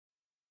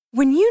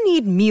When you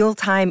need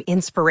mealtime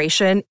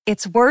inspiration,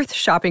 it's worth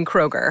shopping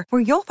Kroger,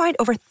 where you'll find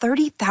over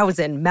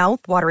 30,000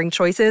 mouth-watering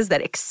choices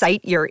that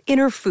excite your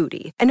inner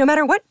foodie. And no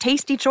matter what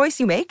tasty choice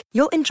you make,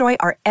 you'll enjoy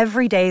our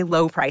everyday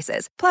low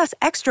prices, plus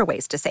extra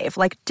ways to save,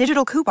 like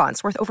digital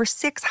coupons worth over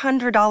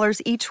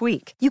 $600 each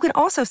week. You can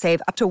also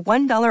save up to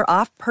 $1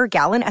 off per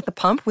gallon at the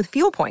pump with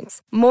fuel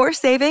points. More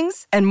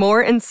savings and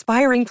more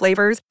inspiring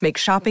flavors make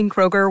shopping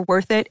Kroger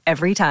worth it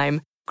every time.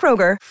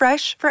 Kroger,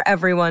 fresh for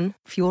everyone.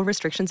 Fuel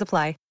restrictions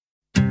apply.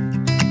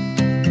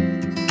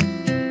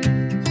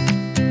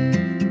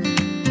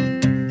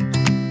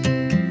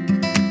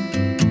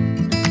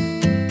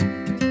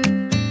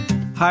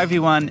 Hi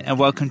everyone, and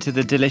welcome to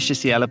the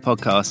Deliciously Ella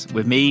podcast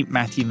with me,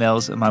 Matthew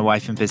Mills, and my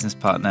wife and business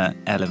partner,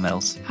 Ella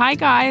Mills. Hi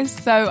guys,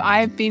 so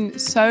I've been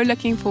so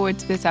looking forward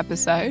to this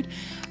episode.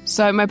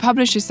 So my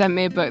publisher sent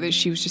me a book that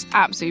she was just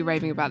absolutely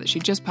raving about that she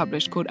just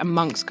published called A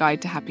Monk's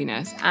Guide to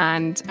Happiness.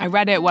 And I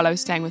read it while I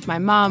was staying with my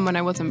mum when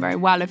I wasn't very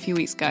well a few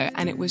weeks ago,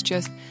 and it was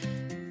just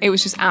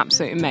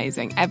absolutely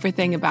amazing.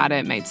 Everything about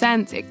it made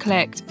sense, it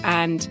clicked,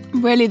 and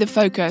really the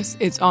focus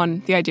is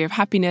on the idea of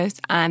happiness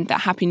and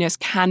that happiness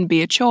can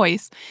be a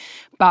choice.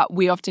 But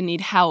we often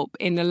need help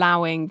in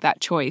allowing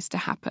that choice to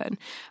happen.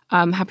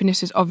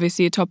 Happiness is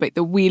obviously a topic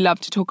that we love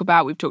to talk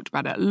about. We've talked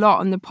about it a lot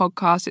on the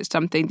podcast. It's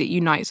something that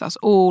unites us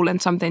all and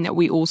something that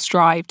we all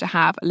strive to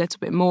have a little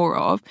bit more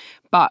of,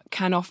 but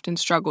can often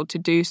struggle to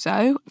do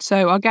so.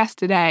 So our guest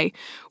today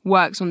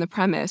works on the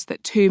premise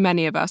that too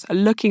many of us are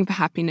looking for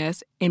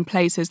happiness in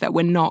places that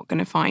we're not going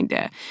to find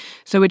it.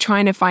 So we're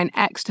trying to find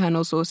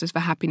external sources for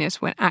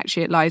happiness when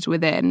actually it lies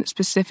within,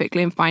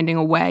 specifically in finding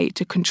a way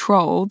to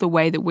control the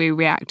way that we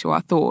react to our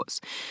thoughts.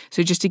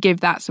 So just to give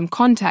that some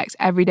context,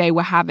 every day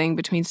we're having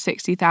between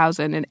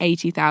 60,000 and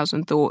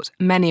 80,000 thoughts,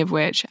 many of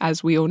which,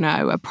 as we all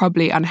know, are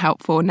probably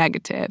unhelpful or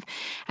negative.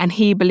 And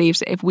he believes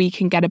that if we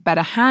can get a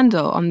better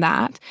handle on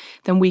that,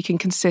 then we can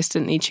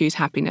consistently choose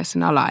happiness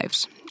in our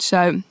lives.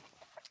 So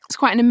it's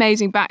quite an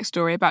amazing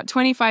backstory. About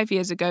 25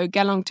 years ago,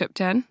 Gelong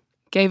Thupten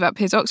gave up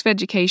his Oxford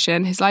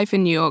education, his life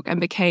in New York,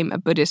 and became a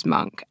Buddhist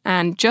monk.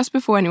 And just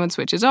before anyone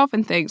switches off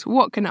and thinks,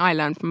 what can I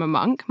learn from a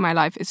monk? My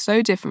life is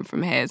so different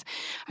from his.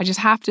 I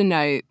just have to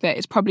note that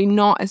it's probably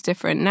not as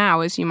different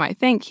now as you might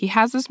think. He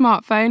has a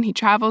smartphone. He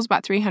travels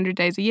about 300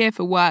 days a year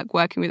for work,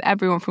 working with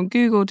everyone from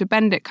Google to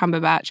Benedict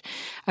Cumberbatch,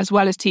 as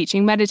well as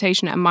teaching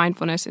meditation and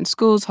mindfulness in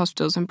schools,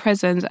 hospitals, and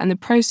prisons. And the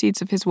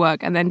proceeds of his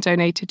work are then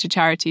donated to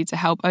charity to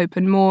help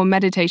open more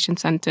meditation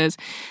centres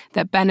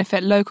that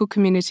benefit local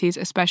communities,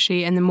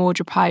 especially in the more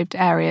deprived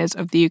areas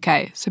of the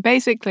UK. So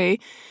basically,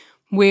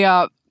 we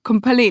are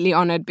completely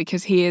honoured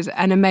because he is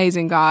an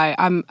amazing guy.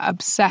 I'm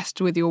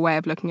obsessed with your way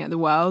of looking at the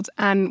world.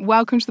 And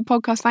welcome to the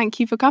podcast. Thank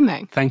you for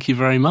coming. Thank you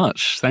very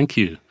much. Thank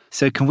you.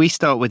 So can we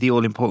start with the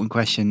all-important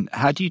question?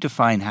 How do you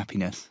define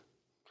happiness?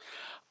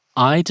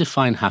 I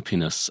define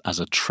happiness as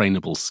a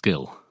trainable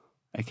skill.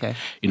 Okay.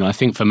 I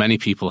think for many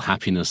people,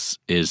 happiness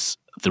is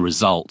the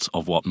result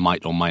of what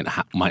might or might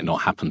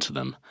not happen to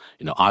them.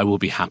 I will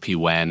be happy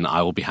when,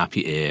 I will be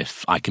happy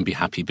if, I can be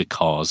happy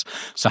because.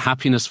 So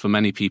happiness for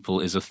many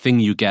people is a thing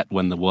you get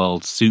when the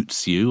world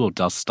suits you or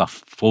does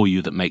stuff for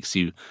you that makes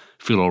you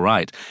feel all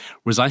right.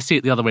 Whereas I see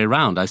it the other way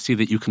around. I see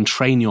that you can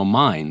train your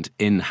mind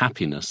in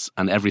happiness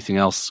and everything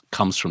else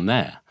comes from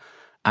there.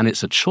 And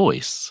it's a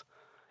choice.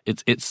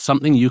 It's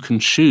something you can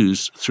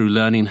choose through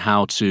learning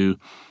how to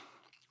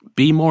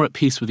be more at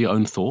peace with your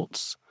own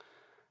thoughts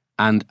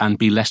and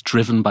be less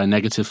driven by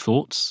negative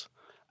thoughts.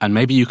 And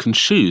maybe you can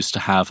choose to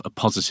have a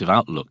positive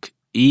outlook,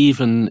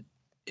 even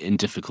in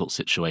difficult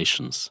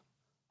situations.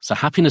 So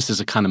happiness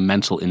is a kind of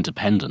mental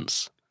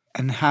independence.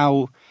 And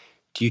how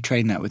do you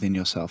train that within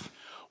yourself?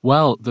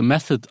 Well, the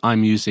method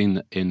I'm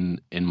using in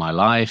my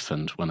life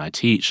and when I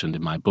teach and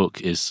in my book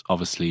is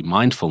obviously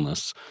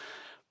mindfulness.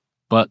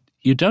 But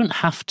you don't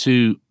have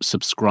to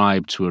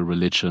subscribe to a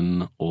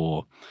religion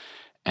or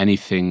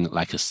anything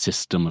like a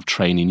system of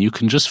training. You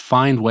can just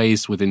find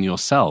ways within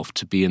yourself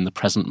to be in the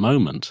present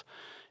moment.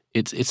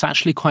 It's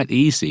actually quite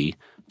easy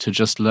to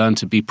just learn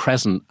to be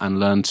present and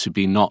learn to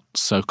be not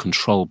so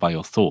controlled by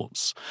your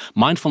thoughts.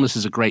 Mindfulness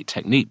is a great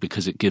technique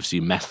because it gives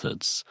you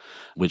methods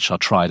which are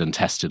tried and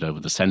tested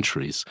over the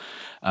centuries.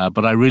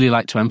 But I really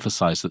like to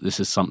emphasize that this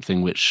is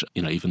something which,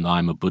 even though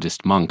I'm a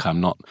Buddhist monk,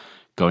 I'm not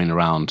going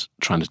around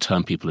trying to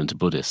turn people into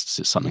Buddhists.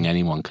 It's something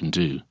anyone can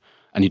do.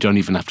 And you don't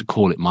even have to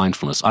call it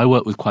mindfulness. I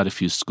work with quite a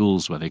few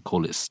schools where they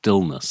call it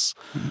stillness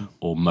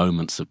or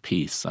moments of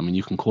peace. I mean,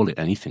 you can call it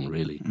anything,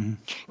 really.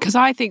 Because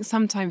I think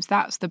sometimes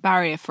that's the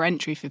barrier for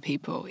entry for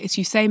people, is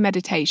you say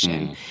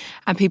meditation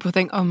and people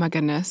think, oh my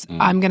goodness,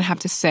 I'm going to have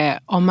to sit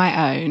on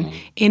my own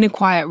in a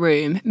quiet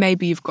room.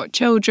 Maybe you've got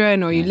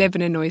children or you live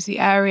in a noisy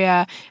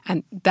area,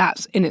 and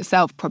that's in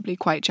itself probably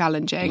quite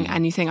challenging.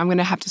 And you think, I'm going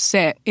to have to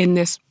sit in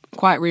this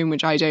quiet room,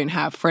 which I don't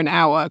have, for an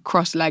hour,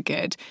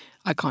 cross-legged.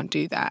 I can't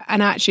do that.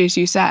 And actually, as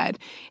you said,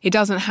 it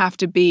doesn't have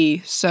to be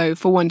so,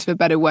 for want of a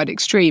better word,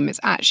 extreme. It's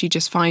actually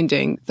just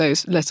finding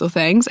those little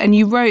things. And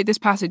you wrote this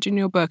passage in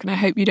your book, and I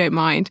hope you don't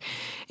mind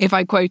if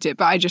I quote it,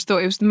 but I just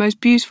thought it was the most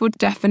beautiful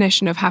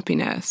definition of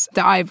happiness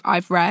that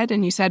I've read.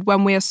 And you said,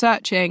 when we are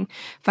searching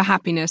for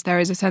happiness, there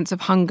is a sense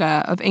of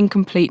hunger, of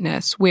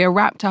incompleteness. We are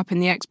wrapped up in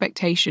the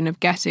expectation of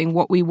getting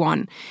what we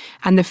want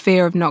and the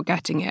fear of not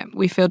getting it.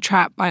 We feel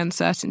trapped by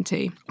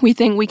uncertainty. We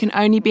think we can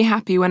only be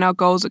happy when our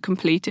goals are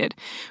completed,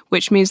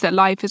 which means that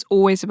life is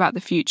always about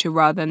the future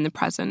rather than the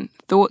present.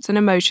 Thoughts and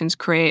emotions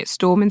create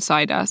storm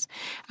inside us,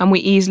 and we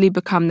easily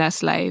become their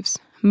slaves.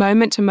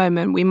 Moment to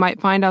moment, we might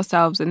find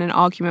ourselves in an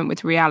argument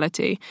with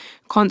reality,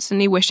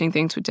 constantly wishing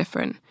things were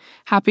different.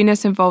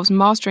 Happiness involves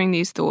mastering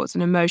these thoughts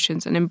and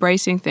emotions and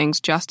embracing things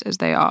just as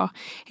they are.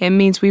 It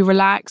means we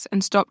relax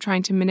and stop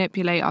trying to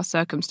manipulate our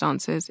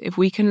circumstances. If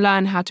we can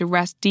learn how to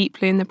rest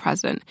deeply in the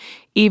present,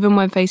 even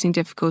when facing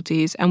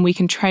difficulties, and we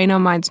can train our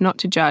minds not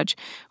to judge,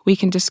 we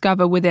can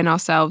discover within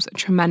ourselves a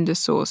tremendous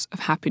source of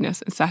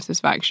happiness and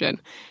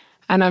satisfaction.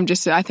 And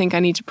I think I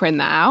need to print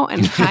that out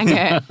and hang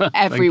it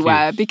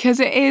everywhere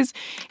because it's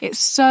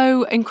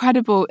so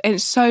incredible and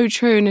it's so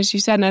true. And as you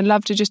said, and I'd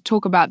love to just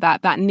talk about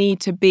that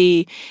need to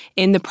be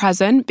in the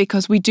present,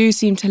 because we do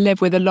seem to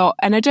live with a lot.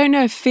 And I don't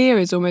know if fear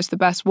is almost the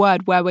best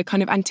word, where we're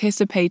kind of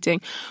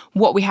anticipating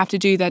what we have to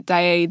do that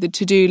day, the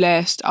to-do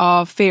list,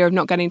 our fear of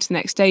not getting to the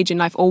next stage in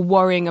life, or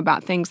worrying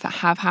about things that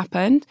have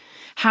happened.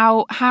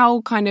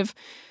 How kind of,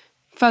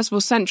 first of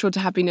all, central to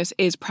happiness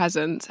is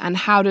presence, and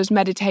how does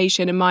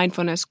meditation and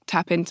mindfulness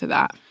tap into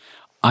that?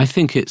 I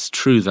think it's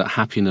true that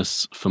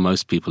happiness for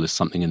most people is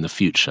something in the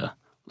future,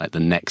 like the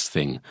next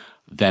thing.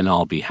 Then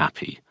I'll be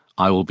happy.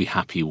 I will be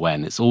happy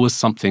when. It's always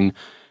something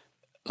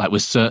like we're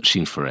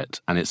searching for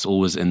it, and it's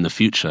always in the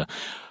future.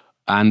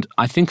 And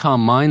I think our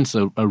minds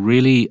are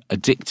really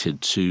addicted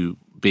to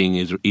being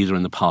either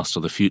in the past or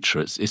the future.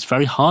 It's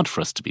very hard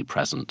for us to be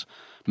present.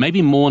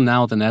 Maybe more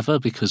now than ever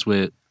because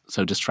we're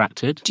so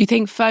distracted. Do you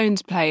think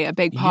phones play a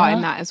big part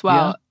in that as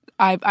well?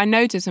 Yeah. I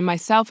notice, and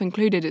myself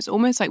included, it's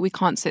almost like we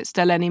can't sit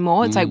still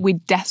anymore. It's like we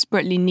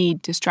desperately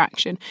need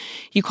distraction.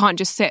 You can't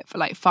just sit for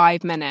like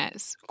 5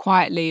 minutes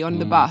quietly on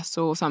the bus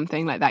or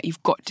something like that.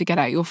 You've got to get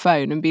out your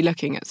phone and be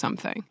looking at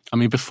something. I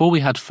mean, before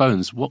we had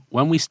phones,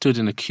 when we stood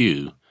in a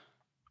queue,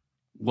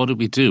 what did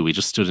we do? We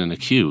just stood in a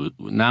queue.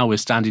 Now we're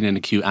standing in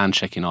a queue and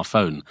checking our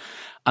phone.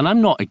 And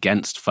I'm not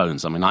against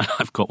phones. I mean,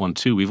 I've got one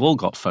too. We've all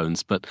got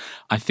phones. But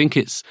I think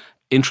it's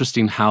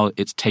interesting how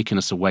it's taken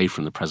us away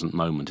from the present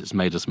moment. It's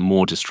made us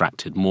more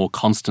distracted, more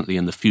constantly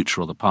in the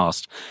future or the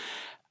past.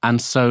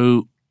 And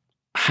so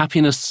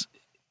happiness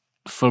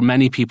for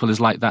many people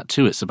is like that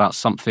too. It's about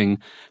something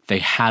they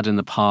had in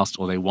the past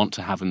or they want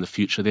to have in the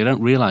future. They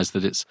don't realize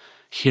that it's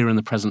here in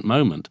the present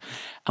moment.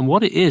 And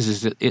what it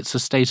is that it's a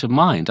state of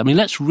mind. I mean,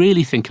 let's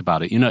really think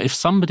about it. You know, if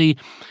somebody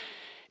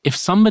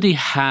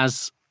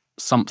has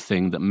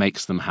something that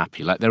makes them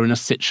happy, like they're in a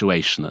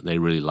situation that they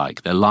really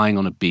like, they're lying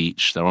on a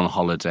beach, they're on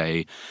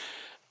holiday,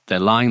 they're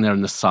lying there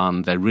in the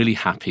sun, they're really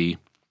happy.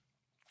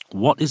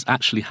 What is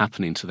actually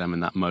happening to them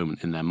in that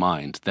moment in their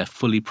mind? They're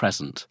fully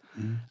present,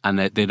 and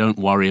they don't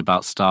worry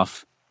about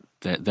stuff.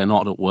 They're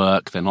not at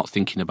work, they're not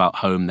thinking about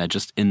home, they're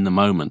just in the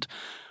moment.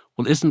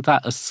 Well, isn't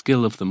that a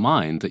skill of the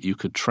mind that you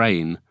could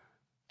train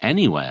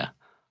anywhere?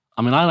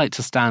 I mean, I like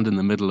to stand in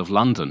the middle of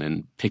London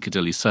in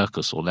Piccadilly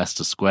Circus or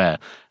Leicester Square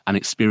and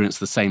experience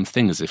the same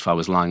thing as if I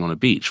was lying on a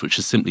beach, which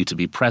is simply to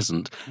be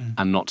present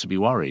and not to be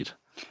worried.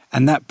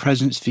 And that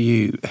presence for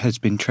you has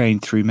been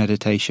trained through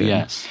meditation.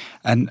 Yes.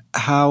 And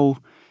how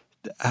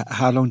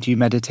long do you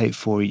meditate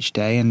for each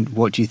day, and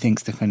what do you think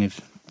is the kind of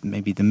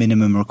maybe the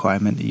minimum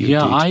requirement that you do?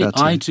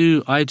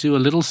 I do a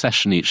little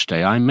session each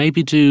day. I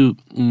maybe do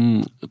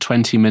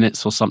 20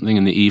 minutes or something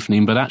in the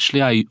evening, but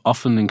actually I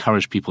often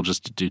encourage people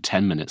just to do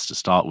 10 minutes to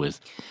start with.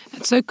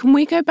 So can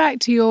we go back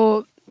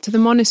to the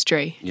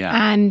monastery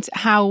and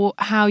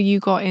how you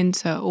got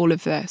into all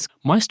of this?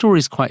 My story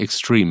is quite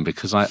extreme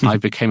because I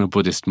became a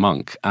Buddhist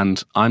monk,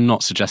 and I'm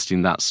not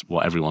suggesting that's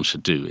what everyone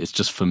should do. It's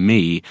just for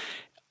me,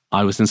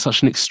 I was in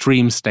such an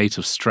extreme state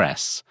of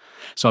stress.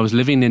 So I was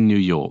living in New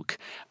York,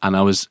 and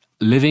I was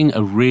living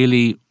a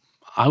really,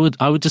 I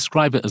would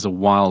describe it as a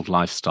wild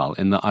lifestyle,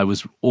 in that I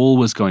was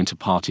always going to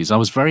parties. I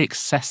was very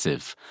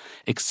excessive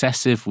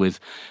with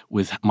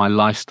my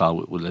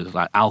lifestyle, with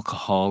like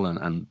alcohol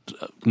and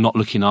not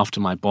looking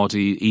after my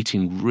body,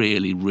 eating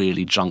really,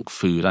 really junk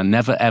food. I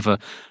never ever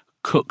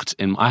cooked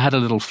I had a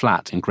little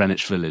flat in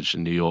Greenwich Village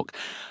in New York.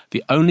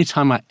 The only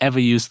time I ever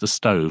used the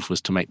stove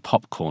was to make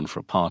popcorn for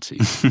a party.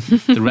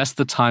 The rest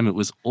of the time it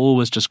was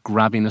always just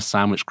grabbing a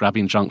sandwich,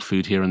 grabbing junk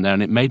food here and there,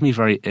 and it made me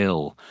very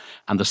ill.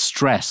 And the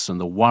stress and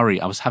the worry,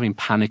 I was having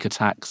panic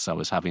attacks, I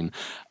was having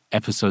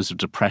episodes of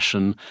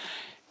depression.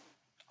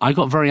 I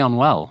got very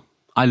unwell.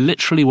 I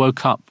literally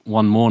woke up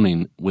one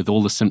morning with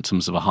all the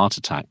symptoms of a heart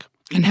attack.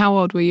 And how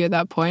old were you at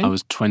that point? I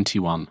was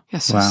 21.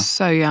 Yes, wow.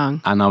 So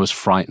young. And I was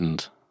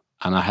frightened.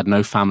 and I had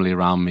no family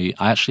around me.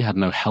 I actually had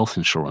no health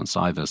insurance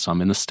either. So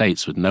I'm in the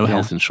States with no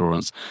health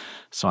insurance.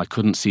 So I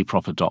couldn't see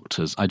proper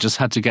doctors. I just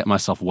had to get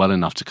myself well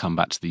enough to come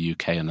back to the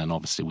UK. And then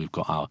obviously we've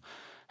got our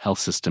health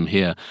system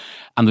here.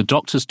 And the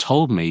doctors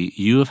told me,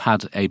 you have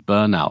had a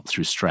burnout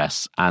through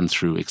stress and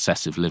through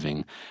excessive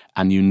living,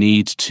 and you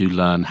need to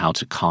learn how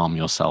to calm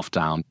yourself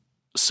down.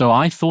 So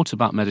I thought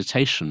about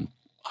meditation.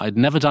 I'd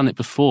never done it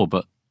before,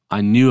 but I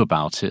knew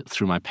about it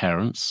through my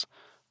parents.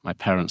 My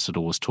parents had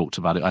always talked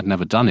about it. I'd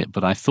never done it,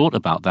 but I thought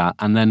about that.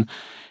 And then,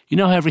 you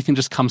know how everything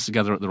just comes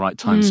together at the right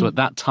time. So at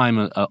that time,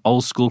 an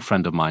old school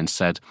friend of mine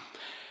said,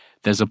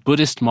 there's a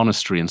Buddhist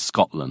monastery in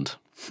Scotland.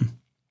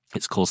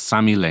 It's called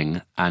Samye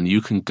Ling, and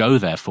you can go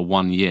there for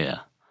 1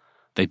 year.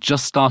 They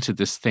just started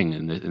this thing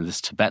in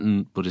this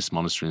Tibetan Buddhist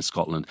monastery in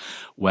Scotland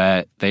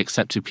where they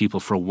accepted people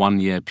for a 1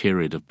 year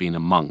period of being a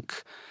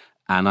monk.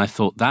 And I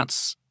thought,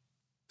 that's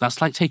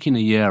like taking a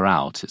year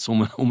out. It's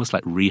almost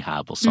like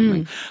rehab or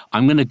something.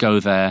 I'm going to go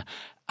there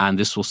and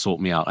this will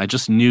sort me out. I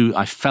just knew,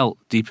 I felt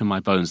deep in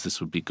my bones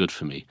this would be good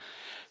for me.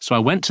 So I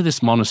went to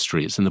this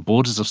monastery. It's in the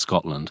borders of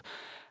Scotland.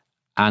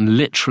 And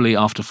literally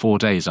after 4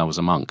 days, I was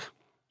a monk.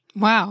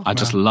 Wow. I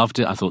just loved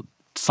it. I thought,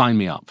 sign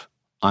me up.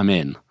 I'm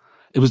in.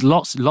 It was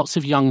lots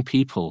of young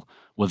people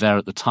were there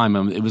at the time.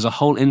 And it was a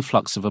whole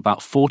influx of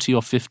about 40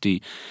 or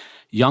 50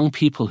 young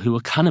people who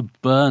were kind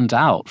of burned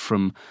out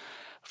from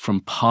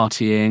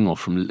partying or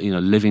from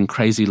living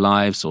crazy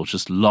lives or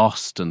just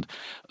lost, and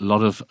a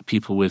lot of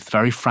people with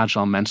very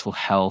fragile mental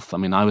health. I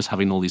mean, I was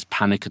having all these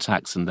panic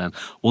attacks, and then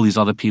all these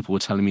other people were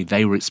telling me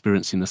they were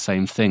experiencing the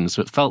same thing.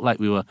 So it felt like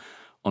we were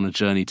on a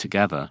journey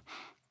together.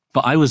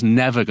 But I was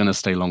never going to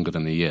stay longer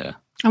than a year.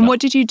 And what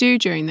did you do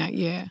during that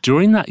year?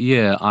 During that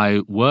year,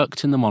 I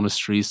worked in the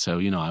monastery. So,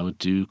 I would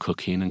do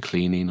cooking and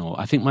cleaning, or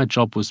I think my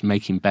job was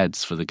making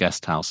beds for the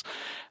guest house.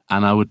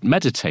 And I would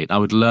meditate. I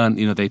would learn,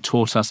 they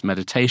taught us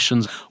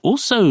meditations.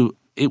 Also,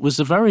 it was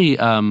a very,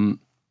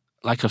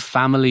 like a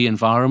family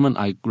environment.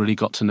 I really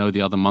got to know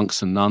the other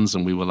monks and nuns,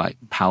 and we were like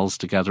pals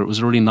together. It was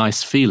a really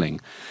nice feeling.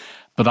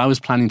 But I was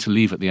planning to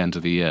leave at the end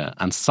of the year,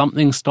 and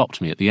something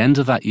stopped me. At the end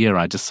of that year,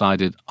 I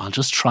decided I'll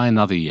just try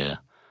another year,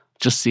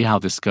 just see how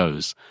this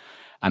goes.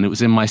 And it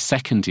was in my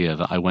second year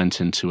that I went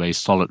into a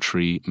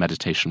solitary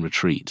meditation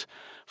retreat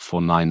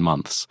for 9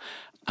 months.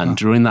 And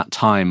during that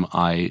time,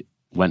 I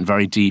went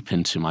very deep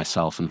into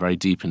myself and very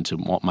deep into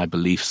what my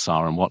beliefs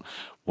are and what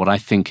I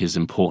think is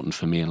important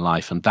for me in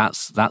life. And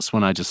that's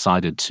when I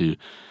decided to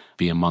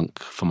be a monk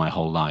for my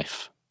whole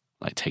life,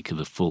 like taking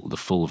the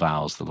full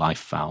vows, the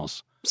life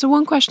vows. So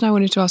one question I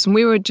wanted to ask, and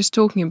we were just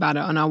talking about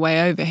it on our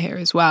way over here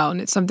as well, and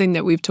it's something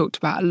that we've talked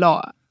about a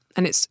lot.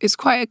 And it's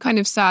quite a kind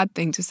of sad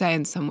thing to say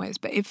in some ways,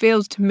 but it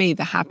feels to me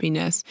the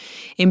happiness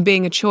in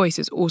being a choice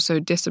is also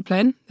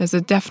discipline. There's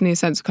definitely a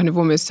sense of kind of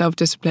almost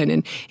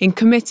self-discipline in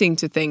committing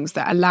to things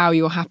that allow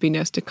your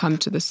happiness to come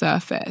to the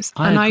surface.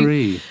 I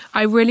agree.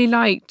 I really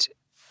liked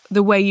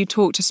the way you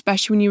talked,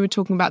 especially when you were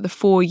talking about the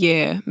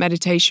 4-year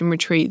meditation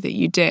retreat that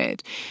you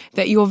did,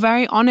 that you're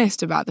very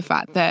honest about the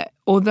fact that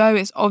although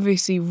it's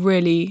obviously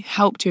really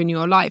helped you in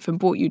your life and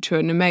brought you to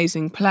an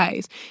amazing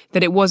place,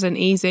 that it wasn't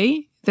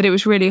easy, that it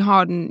was really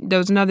hard. And there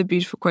was another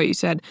beautiful quote you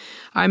said,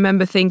 I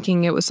remember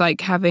thinking it was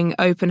like having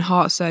open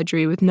heart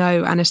surgery with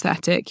no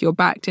anesthetic. You're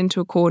backed into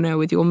a corner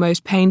with your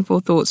most painful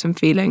thoughts and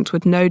feelings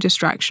with no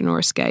distraction or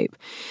escape.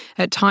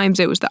 At times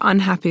it was the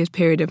unhappiest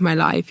period of my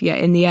life, yet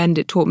in the end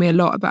it taught me a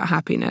lot about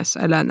happiness.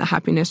 I learned that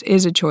happiness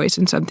is a choice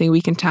and something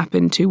we can tap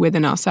into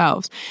within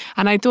ourselves.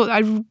 And I thought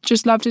I'd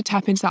just love to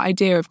tap into that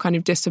idea of kind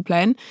of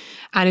discipline.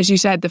 And as you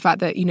said, the fact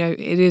that,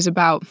 it is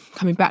about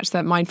coming back to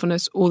that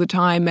mindfulness all the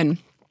time and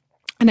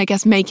I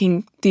guess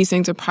making these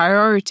things a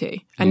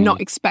priority and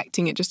not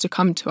expecting it just to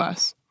come to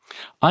us.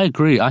 I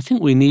agree. I think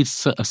we need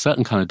a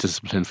certain kind of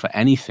discipline for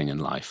anything in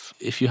life.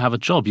 If you have a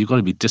job, you've got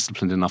to be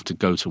disciplined enough to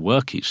go to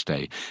work each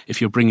day.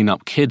 If you're bringing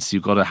up kids,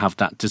 you've got to have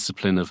that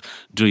discipline of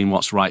doing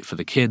what's right for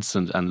the kids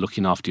and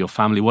looking after your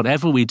family.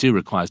 Whatever we do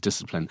requires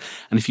discipline.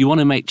 And if you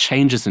want to make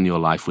changes in your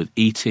life with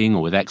eating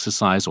or with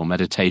exercise or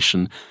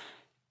meditation,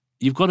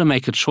 you've got to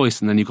make a choice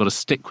and then you've got to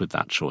stick with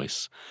that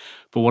choice.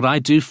 But what I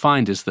do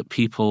find is that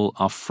people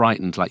are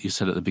frightened, like you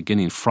said at the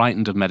beginning,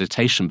 frightened of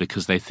meditation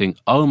because they think,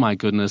 oh my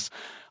goodness,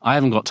 I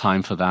haven't got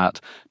time for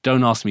that.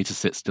 Don't ask me to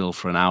sit still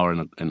for an hour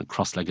in a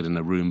cross-legged in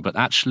a room. But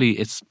actually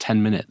it's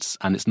 10 minutes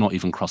and it's not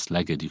even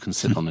cross-legged. You can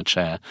sit on a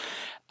chair.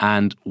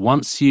 And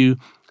once you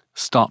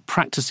start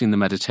practicing the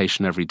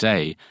meditation every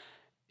day,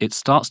 it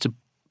starts to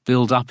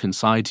build up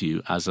inside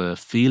you as a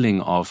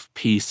feeling of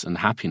peace and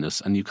happiness,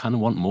 and you kind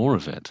of want more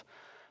of it.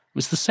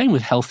 It's the same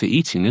with healthy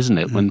eating, isn't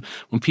it? When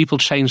people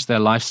change their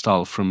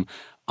lifestyle from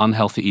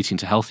unhealthy eating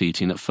to healthy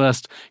eating, at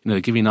first, they're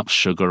giving up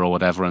sugar or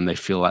whatever, and they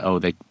feel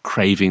like, they're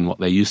craving what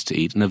they used to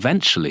eat. And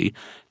eventually,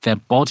 their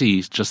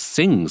body just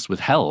sings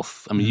with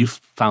health. I mean, you've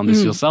found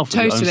this yourself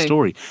with your own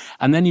story.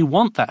 And then you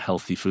want that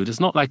healthy food. It's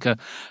not like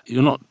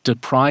you're not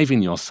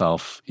depriving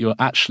yourself. You're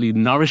actually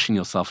nourishing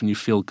yourself and you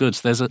feel good.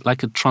 So there's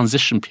like a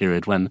transition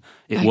period when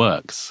it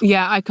works.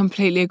 Yeah, I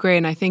completely agree.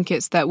 And I think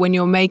it's that when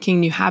you're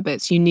making new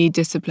habits, you need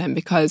discipline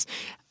because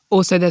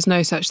Also, there's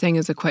no such thing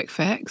as a quick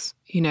fix.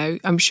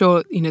 I'm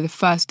sure, the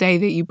first day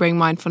that you bring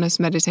mindfulness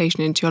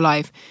meditation into your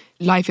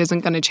life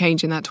isn't going to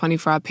change in that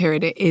 24-hour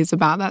period. It is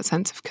about that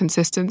sense of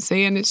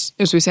consistency. And it's,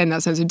 as we say,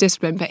 that sense of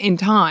discipline. But in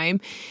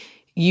time,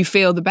 you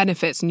feel the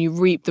benefits and you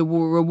reap the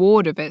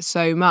reward of it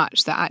so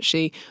much that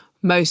actually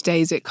most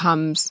days it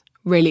comes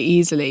really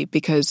easily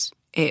because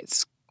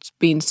it's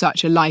been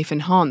such a life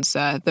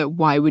enhancer that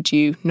why would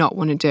you not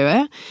want to do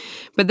it?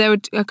 But there were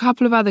a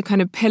couple of other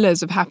kind of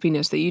pillars of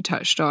happiness that you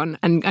touched on.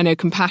 And I know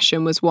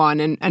compassion was one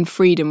and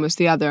freedom was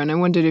the other. And I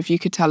wondered if you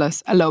could tell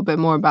us a little bit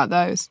more about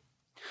those.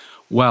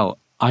 Well,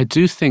 I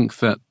do think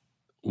that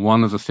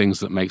one of the things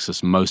that makes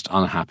us most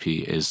unhappy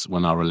is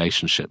when our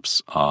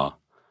relationships are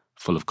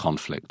full of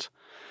conflict.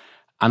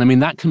 And I mean,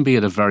 that can be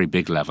at a very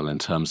big level in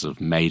terms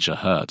of major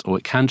hurt, or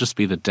it can just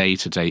be the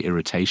day-to-day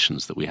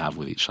irritations that we have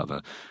with each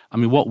other. I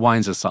mean, what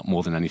winds us up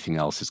more than anything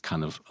else is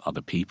kind of other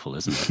people,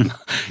 isn't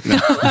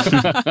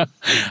it?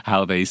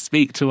 How they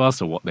speak to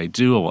us or what they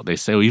do or what they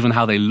say, or even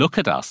how they look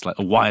at us. Like,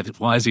 why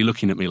is he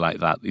looking at me like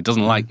that? He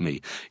doesn't like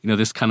me.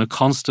 This kind of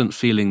constant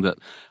feeling that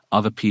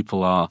other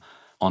people are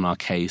on our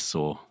case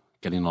or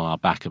getting on our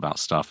back about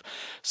stuff.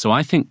 So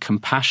I think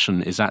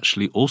compassion is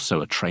actually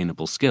also a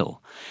trainable skill.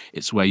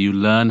 It's where you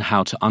learn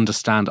how to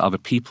understand other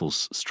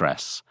people's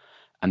stress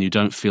and you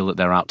don't feel that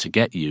they're out to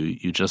get you.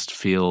 You just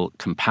feel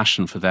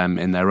compassion for them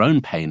in their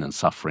own pain and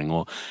suffering,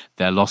 or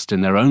they're lost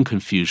in their own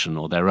confusion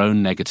or their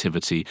own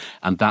negativity,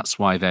 and that's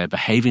why they're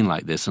behaving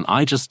like this. And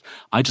I just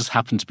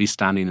happen to be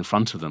standing in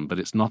front of them, but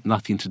it's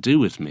nothing to do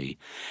with me.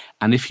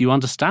 And if you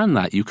understand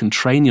that, you can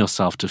train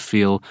yourself to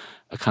feel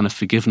a kind of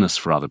forgiveness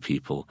for other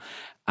people.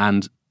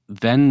 And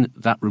then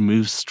that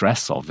removes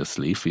stress,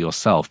 obviously, for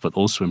yourself, but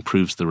also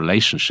improves the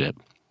relationship.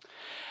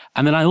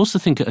 And then I also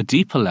think at a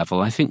deeper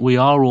level, I think we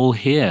are all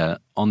here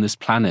on this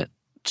planet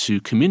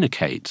to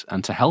communicate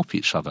and to help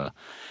each other.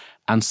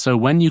 And so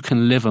when you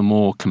can live a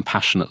more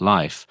compassionate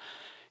life,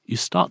 you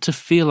start to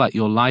feel like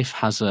your life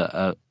has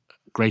a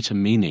greater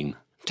meaning.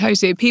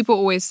 Totally. People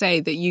always say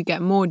that you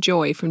get more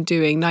joy from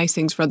doing nice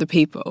things for other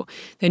people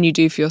than you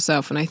do for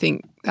yourself. And I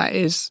think that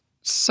is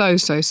so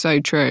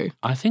true.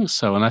 I think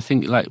so. And I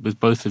think, like with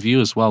both of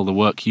you as well, the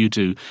work you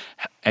do,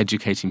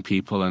 educating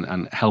people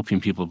and helping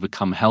people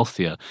become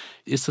healthier,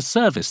 it's a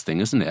service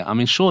thing, isn't it? I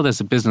mean, sure, there's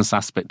a business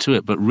aspect to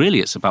it, but really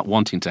it's about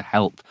wanting to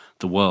help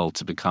the world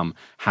to become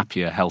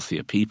happier,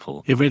 healthier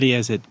people. It really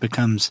is. It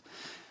becomes,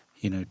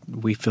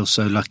 we feel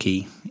so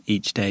lucky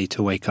each day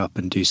to wake up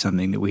and do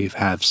something that we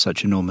have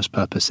such enormous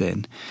purpose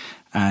in.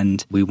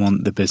 And we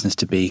want the business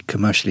to be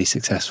commercially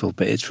successful,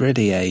 but it's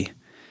really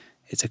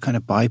it's a kind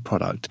of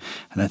byproduct.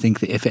 And I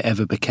think that if it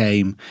ever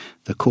became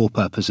the core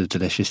purpose of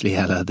Deliciously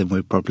Ella, then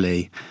we'd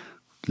probably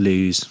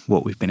lose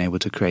what we've been able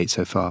to create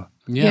so far.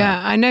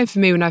 Yeah, I know for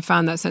me, when I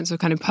found that sense of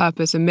kind of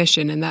purpose and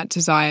mission and that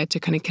desire to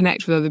kind of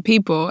connect with other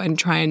people and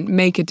try and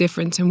make a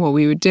difference in what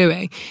we were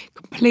doing,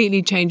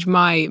 completely changed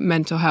my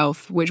mental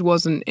health, which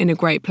wasn't in a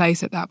great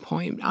place at that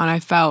point. And I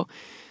felt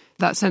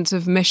that sense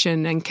of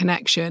mission and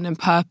connection and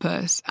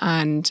purpose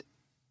and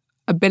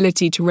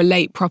ability to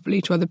relate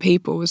properly to other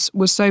people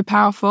was so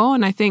powerful.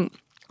 And I think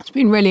it's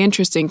been really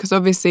interesting because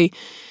obviously,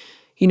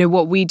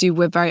 what we do,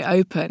 we're very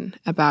open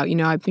about.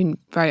 I've been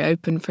very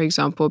open, for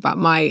example, about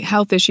my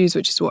health issues,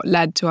 which is what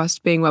led to us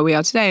being where we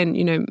are today.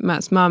 And,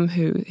 Matt's mum,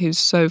 who's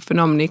so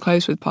phenomenally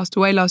close with, passed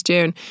away last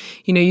year. And,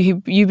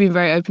 you've been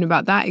very open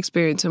about that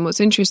experience. And what's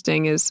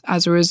interesting is,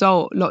 as a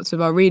result, lots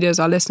of our readers,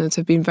 our listeners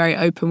have been very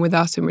open with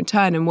us in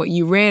return. And what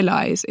you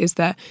realise is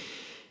that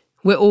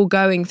we're all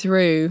going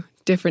through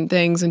different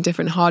things and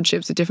different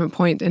hardships at different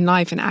points in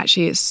life. And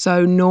actually, it's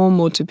so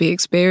normal to be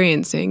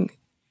experiencing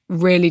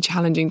really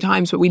challenging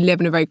times, but we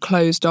live in a very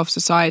closed-off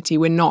society.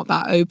 We're not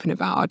that open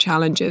about our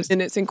challenges.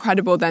 And it's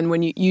incredible then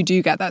when you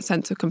do get that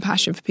sense of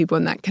compassion for people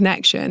and that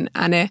connection,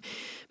 and it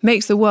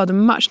makes the world a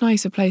much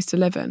nicer place to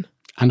live in.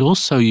 And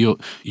also your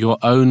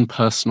own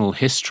personal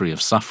history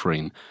of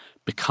suffering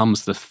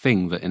becomes the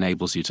thing that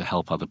enables you to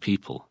help other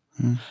people.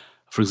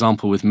 For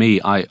example, with me,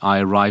 I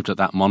arrived at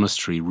that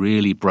monastery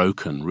really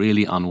broken,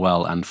 really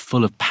unwell, and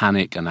full of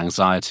panic and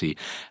anxiety.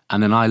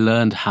 And then I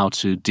learned how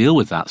to deal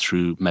with that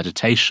through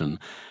meditation.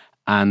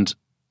 And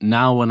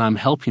now when I'm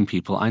helping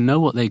people, I know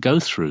what they go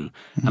through.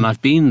 And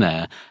I've been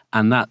there.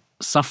 And that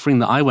suffering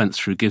that I went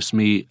through gives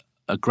me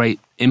a great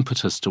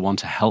impetus to want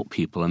to help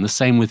people. And the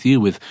same with you,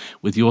 with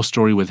your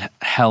story with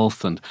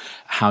health and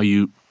how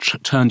you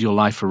turned your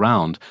life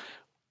around.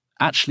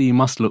 Actually, you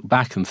must look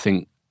back and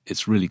think,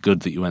 it's really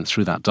good that you went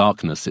through that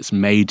darkness. It's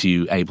made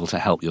you able to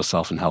help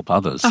yourself and help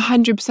others.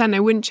 100%. I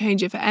wouldn't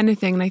change it for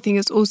anything. And I think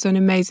it's also an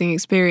amazing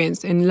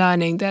experience in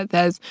learning that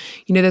there's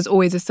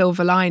always a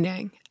silver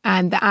lining,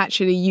 and that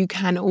actually you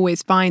can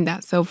always find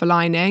that silver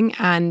lining.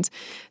 And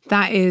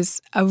that is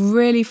a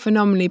really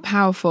phenomenally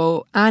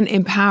powerful and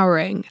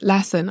empowering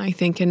lesson, I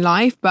think, in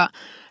life. But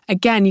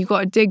again, you've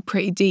got to dig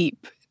pretty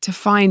deep to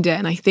find it.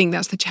 And I think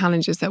that's the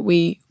challenges that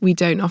we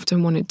don't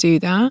often want to do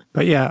that.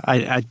 But yeah,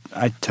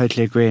 I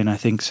totally agree. And I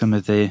think some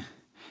of the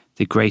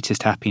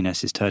greatest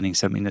happiness is turning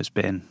something that's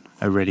been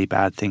a really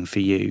bad thing for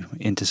you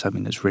into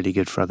something that's really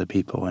good for other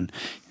people. And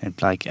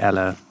like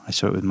Ella, I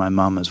saw it with my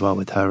mum as well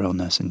with her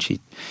illness, and she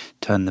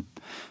turned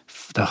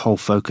the whole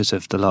focus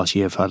of the last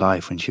year of her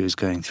life when she was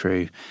going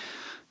through,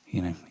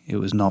 it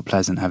was not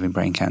pleasant having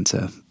brain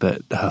cancer,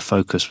 but her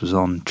focus was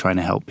on trying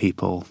to help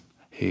people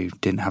who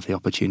didn't have the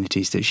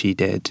opportunities that she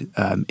did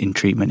in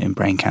treatment in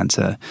brain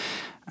cancer.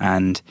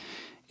 And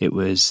it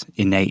was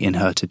innate in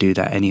her to do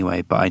that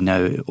anyway, but I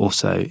know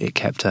also it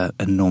kept her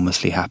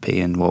enormously happy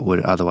in what would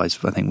otherwise,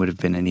 I think, would have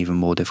been an even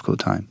more difficult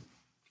time.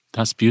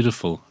 That's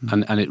beautiful.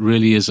 And it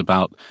really is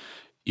about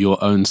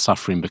your own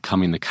suffering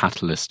becoming the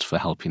catalyst for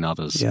helping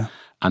others. Yeah.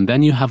 And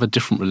then you have a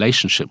different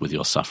relationship with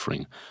your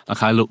suffering.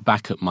 Like, I look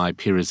back at my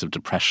periods of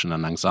depression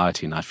and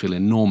anxiety, and I feel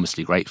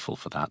enormously grateful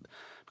for that,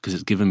 because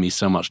it's given me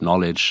so much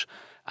knowledge,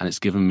 and it's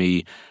given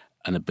me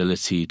an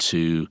ability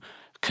to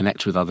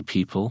connect with other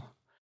people.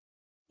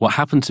 What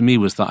happened to me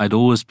was that I'd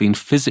always been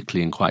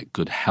physically in quite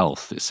good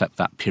health, except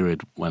that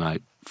period when I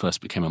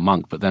first became a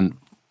monk. But then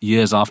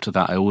years after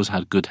that, I always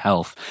had good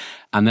health.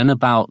 And then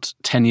about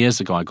 10 years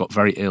ago, I got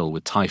very ill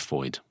with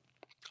typhoid.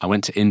 I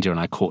went to India and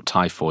I caught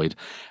typhoid,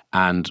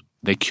 and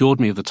they cured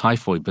me of the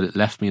typhoid, but it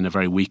left me in a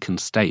very weakened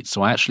state.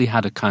 So I actually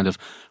had a kind of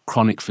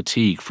chronic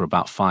fatigue for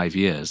about 5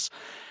 years.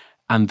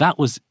 And that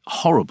was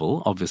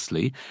horrible,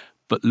 obviously.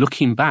 But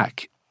looking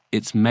back,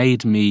 it's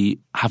made me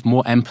have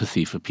more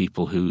empathy for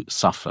people who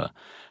suffer.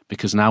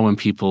 Because now when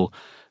people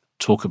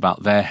talk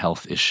about their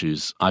health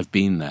issues, I've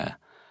been there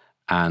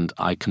and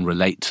I can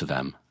relate to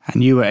them.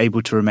 And you were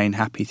able to remain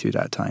happy through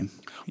that time?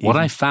 What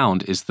I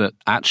found is that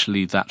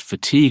actually that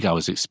fatigue I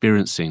was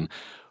experiencing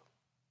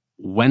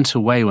went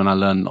away when I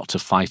learned not to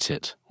fight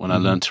it, when I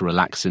learned to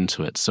relax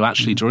into it. So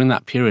actually during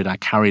that period, I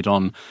carried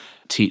on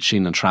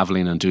teaching and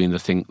traveling and doing the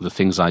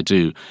things I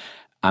do.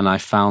 And I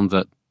found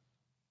that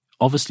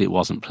obviously it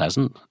wasn't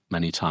pleasant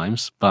many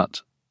times,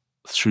 but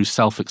through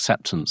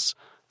self-acceptance,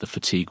 the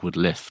fatigue would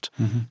lift.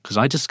 Because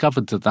I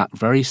discovered that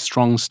very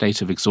strong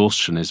state of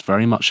exhaustion is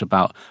very much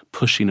about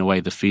pushing away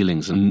the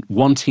feelings and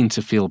wanting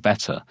to feel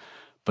better,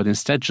 but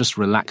instead just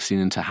relaxing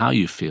into how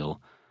you feel.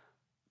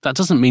 That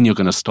doesn't mean you're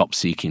going to stop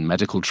seeking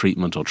medical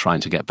treatment or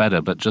trying to get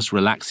better, but just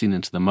relaxing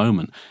into the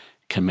moment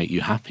can make you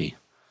happy.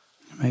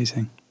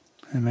 Amazing.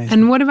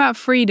 And what about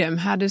freedom?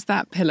 How does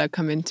that pillar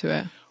come into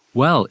it?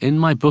 Well, in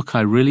my book,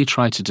 I really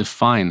try to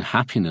define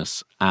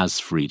happiness as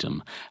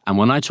freedom. And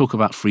when I talk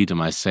about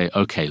freedom, I say,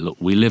 okay, look,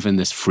 we live in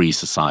this free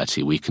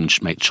society. We can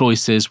make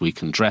choices, we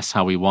can dress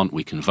how we want,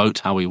 we can vote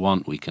how we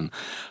want, we can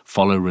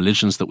follow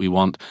religions that we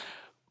want.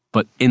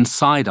 But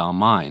inside our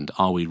mind,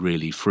 are we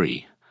really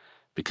free?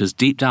 Because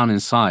deep down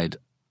inside,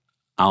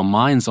 our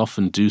minds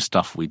often do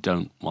stuff we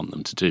don't want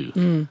them to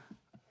do.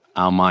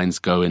 Our minds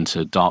go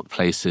into dark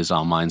places,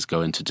 our minds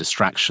go into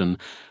distraction.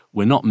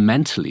 We're not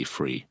mentally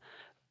free.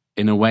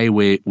 In a way,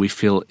 we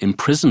feel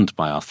imprisoned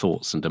by our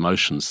thoughts and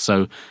emotions.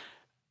 So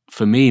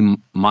for me,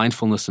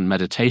 mindfulness and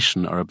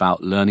meditation are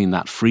about learning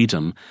that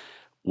freedom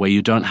where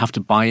you don't have to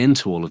buy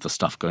into all of the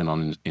stuff going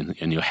on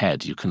in your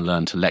head. You can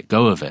learn to let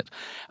go of it.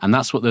 And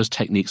that's what those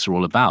techniques are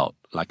all about.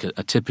 Like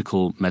a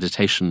typical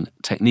meditation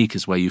technique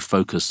is where you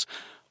focus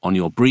on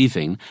your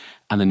breathing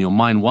and then your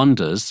mind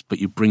wanders, but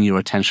you bring your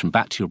attention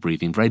back to your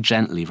breathing very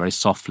gently, very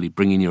softly,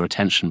 bringing your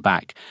attention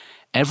back.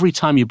 Every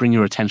time you bring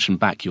your attention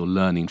back, you're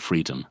learning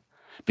freedom,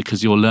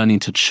 because you're learning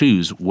to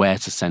choose where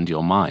to send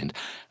your mind.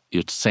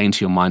 You're saying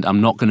to your mind,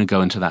 I'm not going to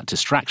go into that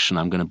distraction,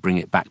 I'm going to bring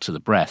it back to the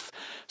breath.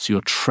 So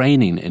you're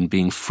training in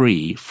being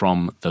free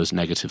from those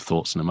negative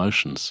thoughts and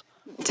emotions.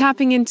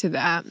 Tapping into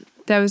that,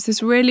 there was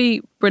this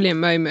really brilliant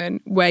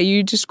moment where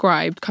you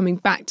described coming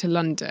back to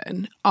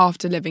London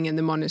after living in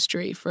the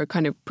monastery for a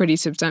kind of pretty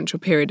substantial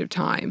period of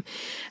time.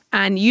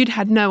 And you'd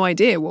had no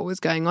idea what was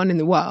going on in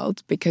the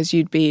world because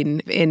you'd been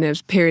in a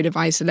period of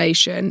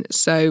isolation.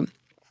 So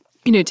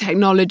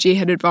technology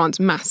had advanced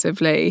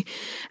massively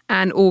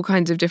and all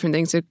kinds of different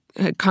things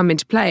had come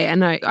into play.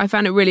 And I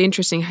found it really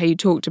interesting how you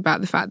talked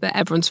about the fact that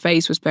everyone's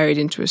face was buried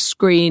into a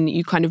screen.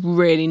 You kind of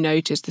really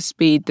noticed the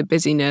speed, the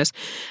busyness,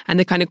 and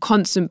the kind of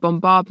constant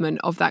bombardment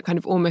of that kind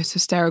of almost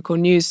hysterical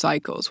news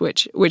cycles,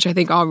 which I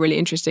think are really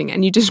interesting.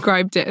 And you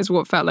described it as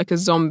what felt like a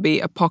zombie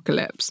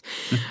apocalypse.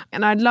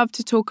 And I'd love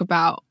to talk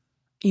about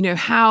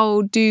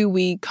how do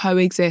we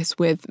coexist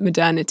with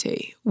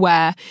modernity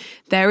where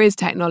there is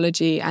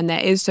technology and there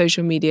is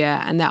social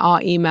media and there are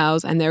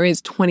emails and there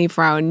is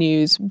 24-hour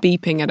news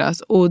beeping at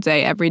us all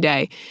day, every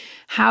day?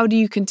 How do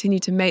you continue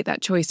to make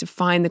that choice to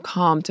find the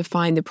calm, to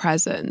find the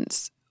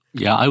presence?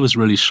 Yeah, I was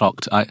really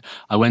shocked.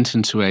 I went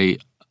into a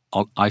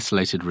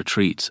isolated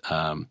retreat.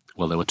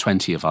 Well, there were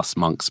 20 of us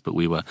monks, but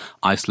we were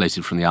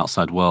isolated from the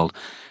outside world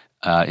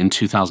in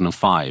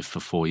 2005 for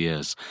 4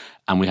 years.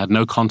 And we had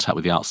no contact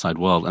with the outside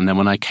world. And then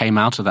when I came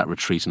out of that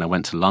retreat and I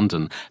went to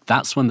London,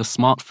 that's when the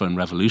smartphone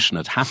revolution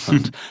had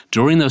happened.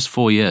 During those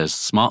 4 years,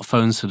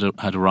 smartphones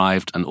had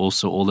arrived and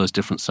also all those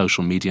different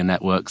social media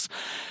networks.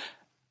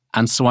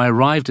 And so I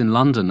arrived in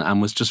London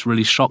and was just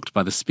really shocked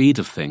by the speed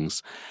of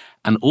things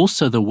and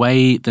also the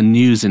way the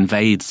news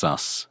invades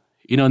us.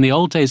 In the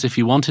old days, if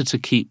you wanted to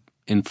keep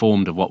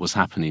informed of what was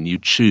happening.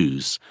 You'd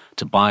choose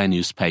to buy a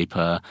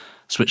newspaper,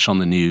 switch on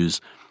the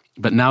news,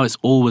 but now it's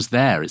always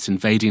there. It's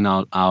invading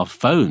our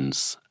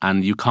phones,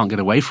 and you can't get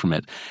away from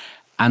it.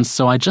 And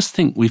so I just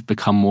think we've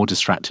become more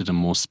distracted and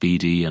more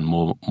speedy and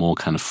more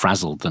kind of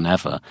frazzled than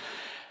ever.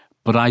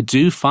 But I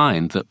do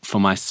find that for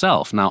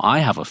myself, now I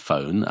have a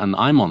phone and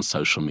I'm on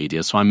social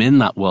media, so I'm in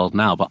that world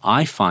now, but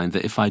I find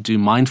that if I do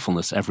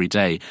mindfulness every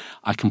day,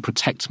 I can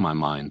protect my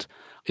mind.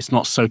 It's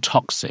not so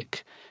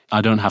toxic.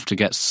 I don't have to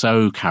get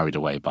so carried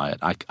away by it.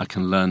 I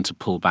can learn to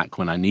pull back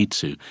when I need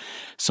to.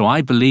 So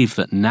I believe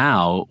that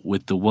now,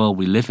 with the world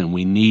we live in,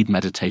 we need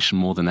meditation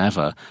more than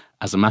ever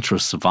as a matter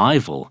of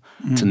survival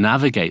to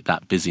navigate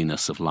that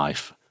busyness of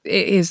life.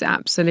 It is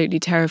absolutely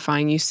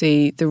terrifying. You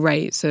see the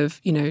rates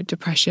of,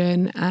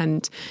 depression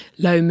and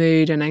low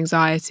mood and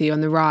anxiety on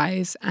the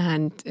rise,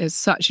 and there's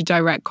such a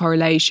direct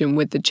correlation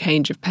with the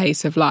change of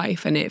pace of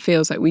life. And it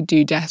feels like we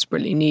do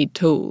desperately need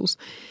tools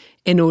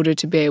in order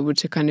to be able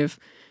to kind of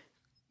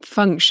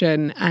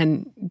function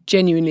and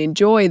genuinely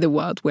enjoy the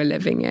world we're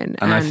living in.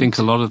 And I think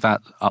a lot of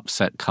that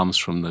upset comes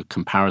from the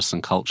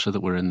comparison culture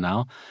that we're in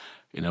now.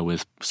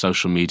 With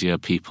social media,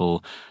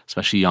 people,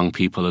 especially young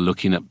people, are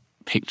looking at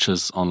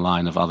pictures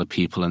online of other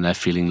people and they're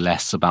feeling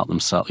less about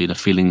themselves,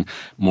 feeling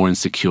more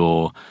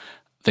insecure.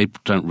 They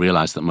don't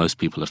realize that most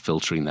people are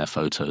filtering their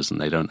photos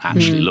and they don't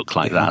actually look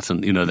like that.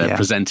 And, they're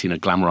presenting a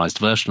glamorized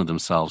version of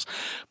themselves.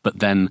 But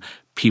then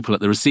people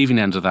at the receiving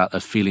end of that are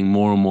feeling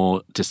more and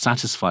more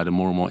dissatisfied and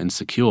more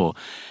insecure.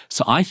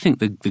 So I think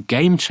the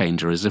game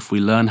changer is if we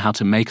learn how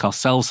to make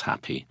ourselves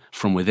happy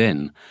from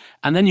within.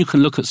 And then you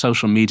can look at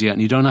social media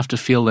and you don't have to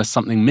feel there's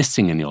something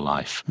missing in your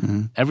life.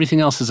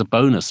 Everything else is a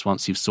bonus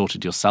once you've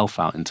sorted yourself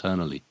out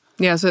internally.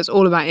 Yeah, so it's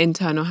all about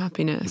internal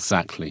happiness.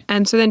 Exactly.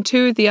 And so then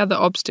two of the other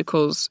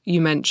obstacles you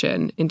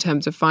mention in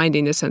terms of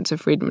finding a sense of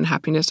freedom and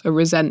happiness are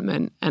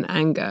resentment and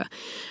anger.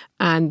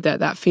 And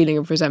that feeling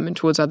of resentment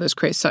towards others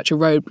creates such a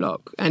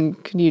roadblock.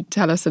 And can you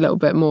tell us a little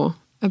bit more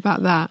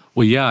about that?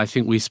 Well, yeah, I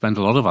think we spend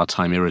a lot of our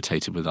time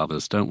irritated with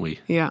others, don't we?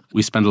 Yeah.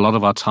 We spend a lot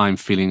of our time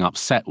feeling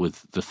upset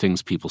with the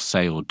things people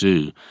say or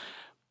do.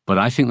 But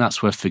I think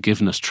that's where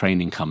forgiveness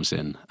training comes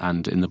in.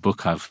 And in the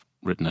book, I've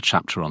written a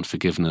chapter on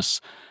forgiveness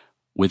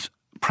with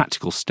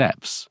practical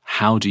steps.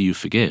 How do you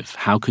forgive?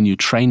 How can you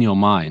train your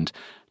mind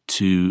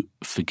to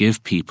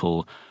forgive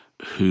people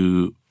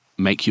who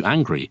make you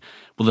angry?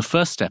 Well, the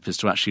first step is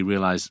to actually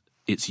realize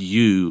it's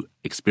you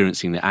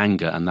experiencing the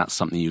anger, and that's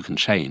something you can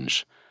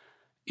change.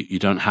 You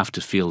don't have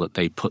to feel that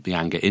they put the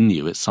anger in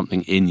you. It's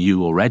something in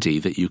you already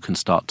that you can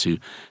start to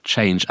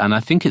change. And I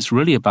think it's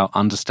really about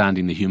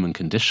understanding the human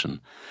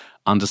condition,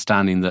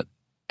 understanding that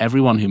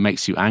everyone who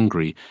makes you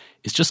angry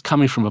is just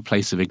coming from a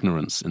place of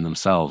ignorance in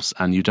themselves,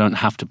 and you don't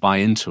have to buy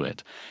into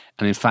it.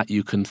 And in fact,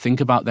 you can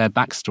think about their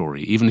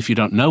backstory. Even if you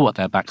don't know what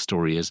their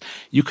backstory is,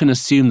 you can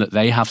assume that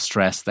they have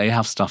stress, they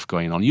have stuff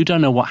going on. You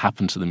don't know what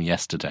happened to them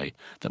yesterday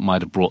that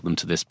might have brought them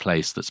to this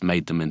place that's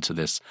made them into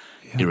this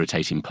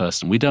irritating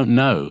person. We don't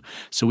know.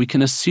 So we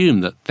can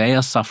assume that they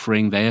are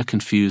suffering, they are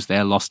confused, they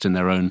are lost in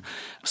their own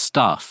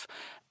stuff.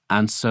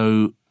 And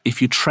so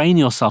if you train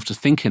yourself to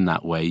think in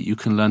that way, you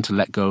can learn to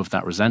let go of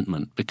that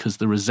resentment, because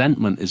the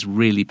resentment is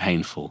really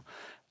painful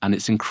and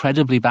it's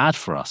incredibly bad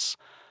for us.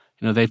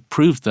 They've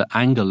proved that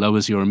anger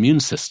lowers your immune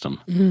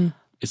system.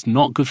 It's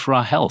not good for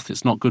our health.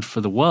 It's not good for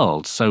the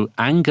world. So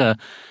anger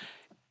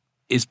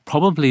is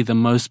probably the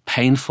most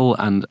painful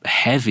and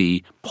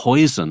heavy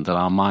poison that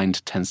our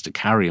mind tends to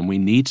carry, and we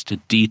need to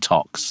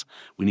detox.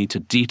 We need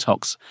to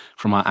detox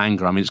from our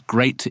anger. I mean, it's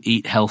great to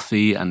eat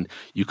healthy and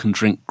you can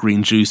drink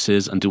green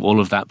juices and do all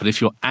of that, but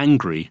if you're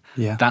angry,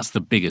 that's the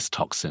biggest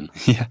toxin.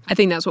 I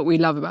think that's what we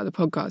love about the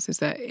podcast, is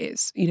that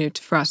it's,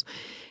 for us,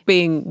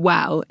 being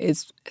well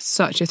is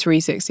such a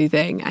 360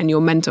 thing, and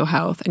your mental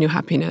health and your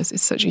happiness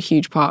is such a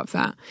huge part of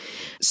that.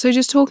 So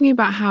just talking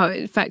about how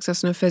it affects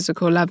us on a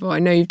physical level, I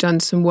know you've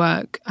done some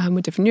work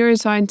with different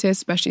neuroscientists,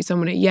 especially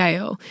someone at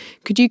Yale.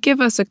 Could you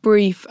give us a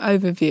brief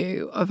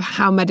overview of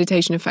how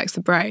meditation affects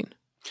the brain?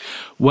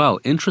 Well,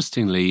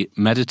 interestingly,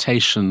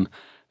 meditation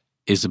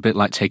is a bit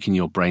like taking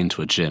your brain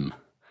to a gym.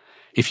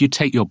 If you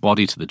take your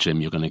body to the gym,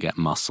 you're going to get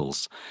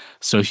muscles.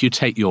 So if you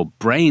take your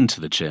brain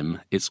to the gym,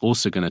 it's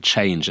also going to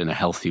change in a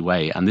healthy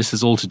way. And this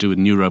is all to do with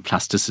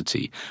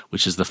neuroplasticity,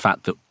 which is the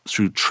fact that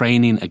through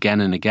training again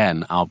and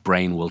again, our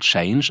brain will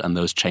change and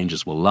those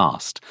changes will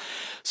last.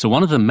 So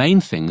one of the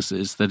main things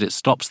is that it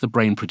stops the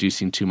brain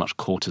producing too much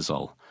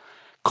cortisol.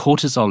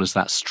 Cortisol is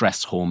that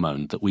stress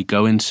hormone that we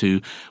go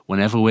into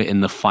whenever we're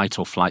in the fight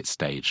or flight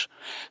stage.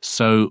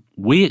 So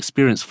we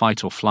experience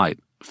fight or flight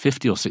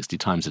 50 or 60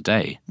 times a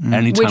day.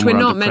 Anytime Which we're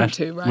not meant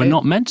to, right? We're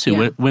not meant to.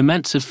 Yeah. We're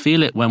meant to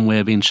feel it when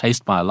we're being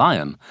chased by a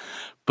lion.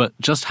 But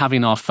just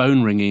having our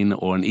phone ringing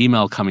or an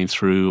email coming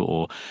through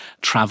or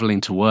traveling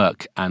to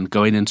work and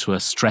going into a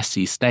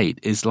stressy state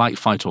is like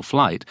fight or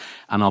flight,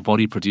 and our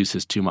body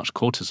produces too much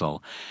cortisol.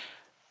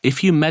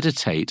 If you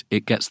meditate,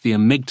 it gets the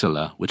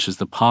amygdala, which is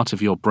the part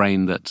of your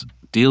brain that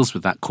deals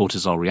with that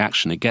cortisol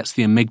reaction. It gets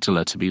the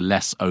amygdala to be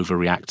less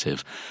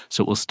overreactive.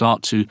 So it will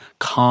start to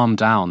calm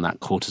down that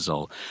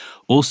cortisol.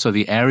 Also,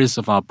 the areas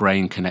of our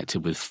brain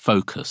connected with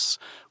focus,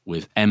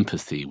 with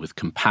empathy, with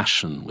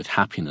compassion, with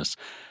happiness,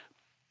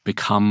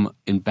 become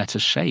in better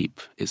shape.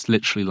 It's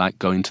literally like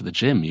going to the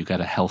gym. You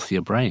get a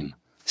healthier brain.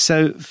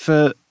 So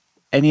for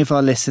any of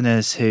our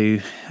listeners who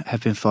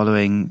have been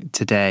following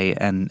today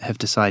and have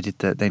decided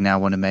that they now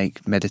want to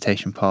make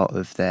meditation part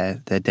of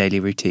their daily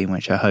routine,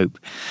 which I hope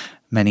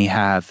many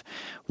have,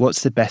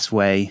 what's the best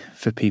way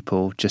for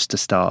people just to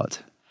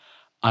start?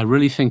 I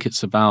really think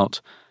it's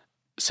about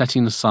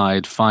setting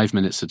aside 5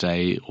 minutes a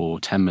day or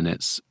 10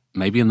 minutes,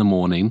 maybe in the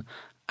morning,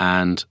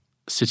 and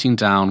sitting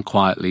down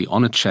quietly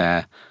on a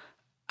chair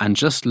and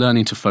just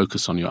learning to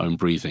focus on your own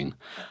breathing.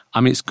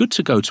 I mean, it's good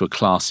to go to a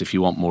class if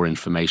you want more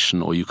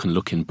information, or you can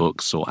look in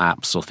books or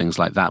apps or things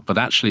like that. But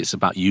actually, it's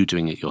about you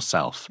doing it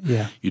yourself.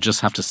 Yeah. You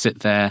just have to sit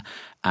there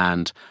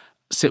and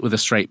sit with a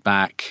straight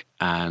back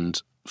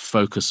and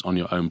focus on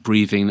your own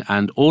breathing.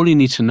 And all you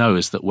need to know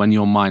is that when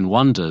your mind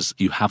wanders,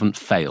 you haven't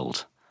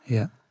failed.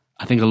 Yeah.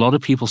 I think a lot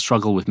of people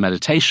struggle with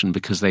meditation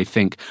because they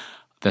think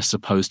they're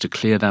supposed to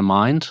clear their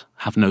mind,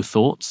 have no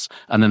thoughts,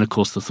 and then, of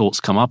course, the thoughts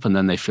come up and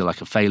then they feel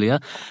like a failure.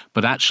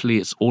 But actually,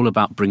 it's all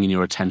about bringing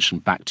your attention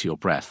back to your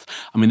breath.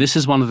 I mean, this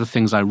is one of the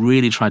things I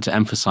really tried to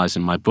emphasize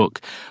in my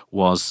book,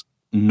 was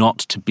not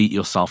to beat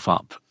yourself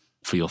up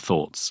for your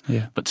thoughts,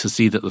 but to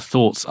see that the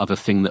thoughts are the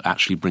thing that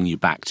actually bring you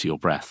back to your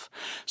breath.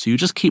 So you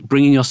just keep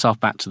bringing yourself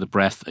back to the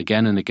breath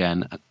again and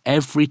again. And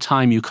every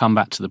time you come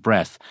back to the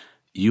breath,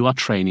 you are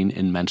training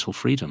in mental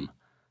freedom,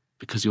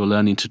 because you're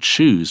learning to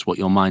choose what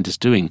your mind is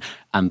doing,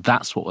 and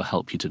that's what will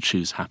help you to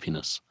choose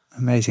happiness.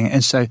 Amazing.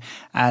 And so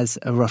as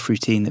a rough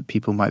routine that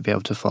people might be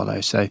able to follow,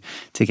 so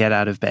to get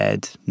out of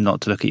bed, not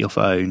to look at your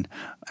phone,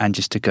 and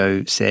just to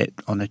go sit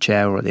on a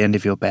chair or at the end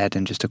of your bed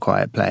in just a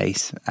quiet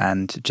place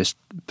and just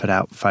put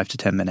out 5 to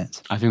 10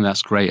 minutes. I think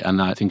that's great, and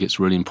I think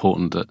it's really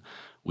important that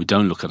we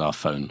don't look at our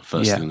phone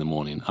first thing in the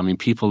morning. I mean,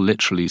 people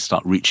literally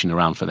start reaching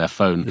around for their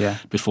phone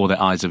before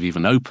their eyes have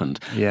even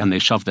opened, and they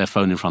shove their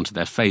phone in front of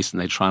their face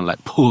and they try and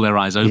like pull their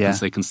eyes open so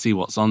they can see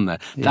what's on there.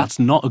 That's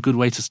not a good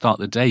way to start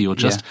the day. You're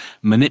just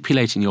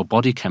manipulating your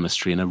body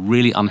chemistry in a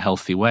really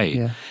unhealthy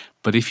way.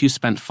 But if you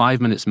spent 5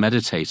 minutes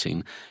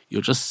meditating,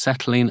 you're just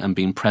settling and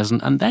being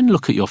present, and then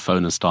look at your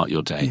phone and start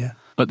your day.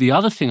 But the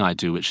other thing I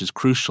do, which is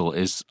crucial,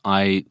 is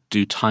I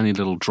do tiny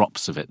little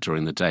drops of it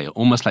during the day,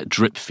 almost like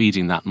drip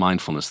feeding that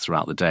mindfulness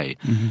throughout the day.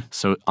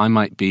 So I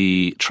might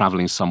be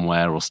traveling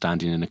somewhere or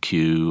standing in a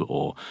queue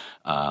or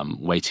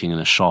waiting in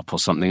a shop or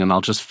something, and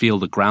I'll just feel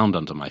the ground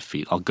under my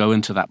feet. I'll go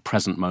into that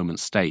present moment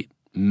state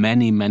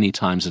many, many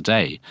times a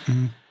day.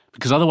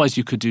 Because otherwise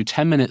you could do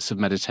 10 minutes of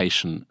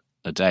meditation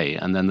a day,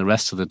 and then the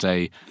rest of the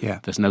day,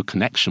 there's no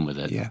connection with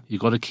it.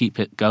 You've got to keep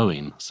it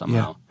going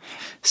somehow.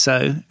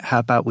 So how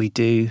about we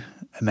do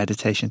a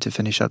meditation to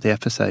finish up the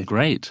episode?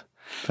 Great.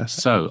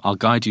 So I'll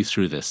guide you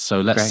through this.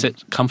 So let's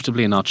sit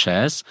comfortably in our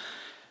chairs.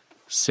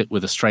 Sit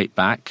with a straight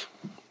back.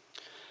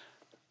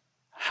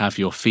 Have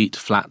your feet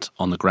flat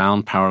on the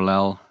ground,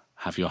 parallel.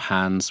 Have your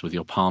hands with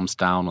your palms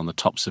down on the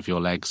tops of your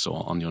legs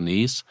or on your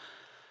knees.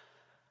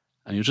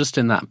 And you're just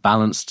in that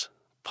balanced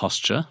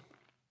posture.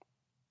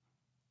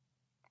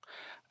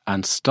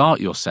 And start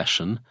your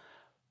session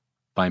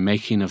by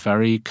making a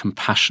very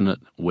compassionate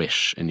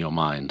wish in your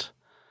mind.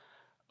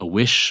 A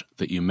wish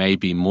that you may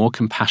be more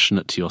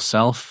compassionate to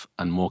yourself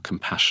and more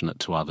compassionate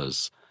to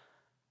others.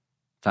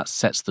 That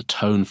sets the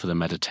tone for the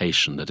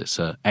meditation, that it's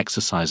an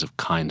exercise of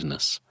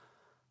kindness.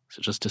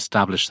 So just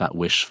establish that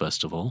wish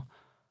first of all.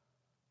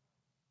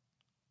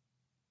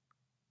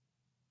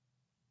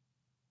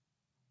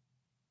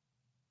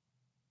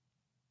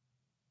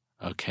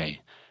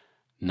 Okay,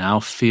 now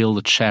feel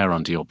the chair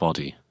under your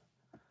body.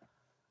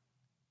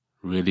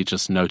 Really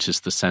just notice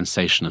the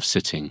sensation of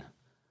sitting.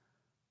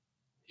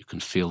 You can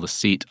feel the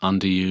seat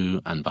under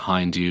you and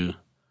behind you.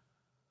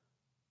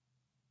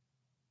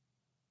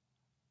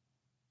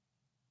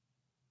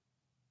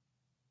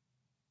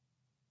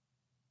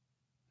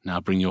 Now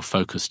bring your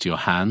focus to your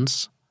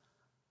hands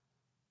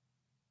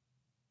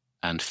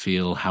and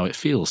feel how it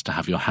feels to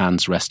have your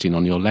hands resting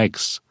on your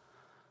legs.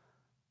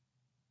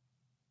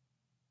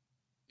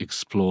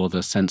 Explore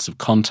the sense of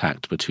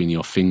contact between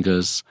your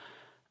fingers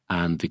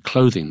and the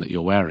clothing that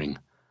you're wearing.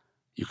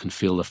 You can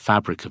feel the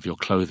fabric of your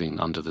clothing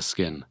under the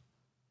skin.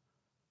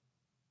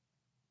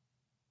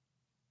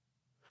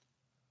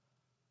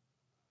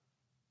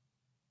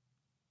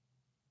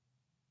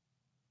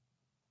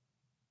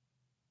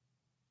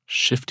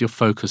 Shift your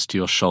focus to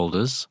your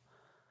shoulders.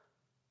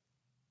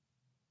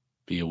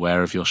 Be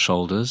aware of your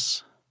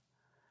shoulders.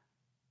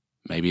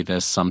 Maybe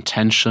there's some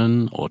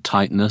tension or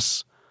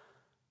tightness.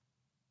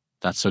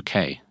 That's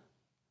okay.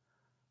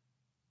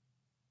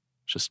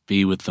 Just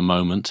be with the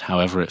moment,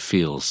 however it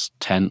feels.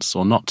 Tense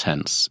or not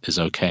tense is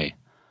okay.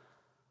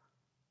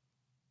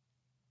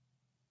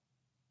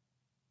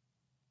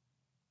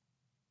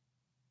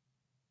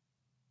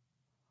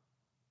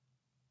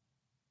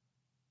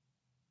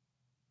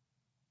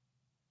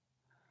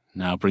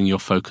 Now bring your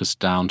focus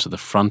down to the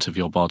front of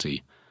your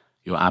body,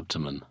 your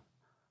abdomen.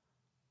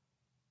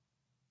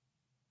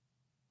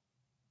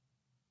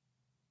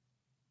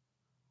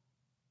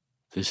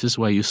 This is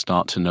where you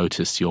start to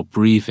notice your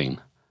breathing.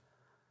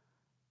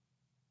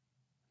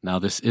 Now,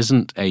 this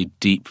isn't a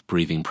deep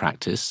breathing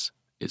practice,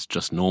 it's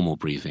just normal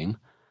breathing.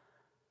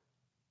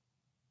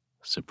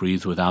 So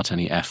breathe without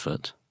any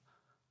effort.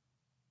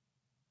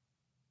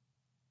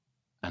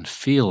 And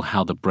feel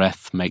how the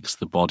breath makes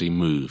the body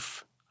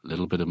move. A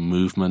little bit of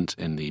movement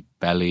in the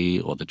belly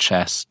or the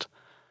chest,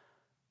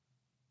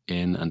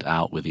 in and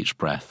out with each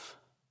breath.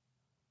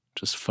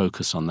 Just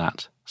focus on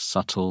that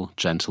subtle,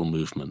 gentle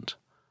movement.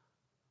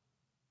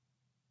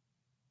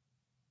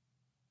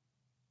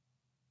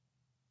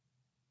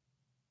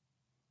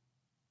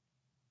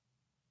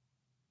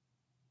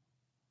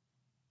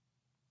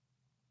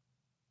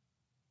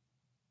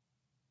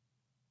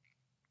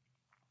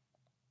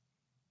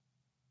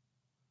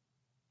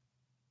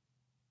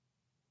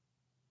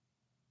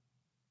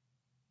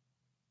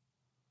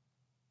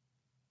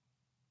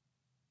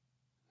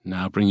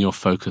 Now bring your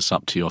focus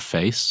up to your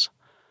face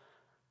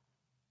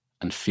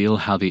and feel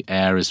how the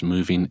air is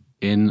moving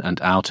in and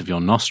out of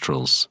your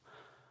nostrils.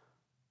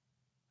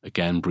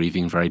 Again,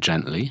 breathing very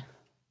gently.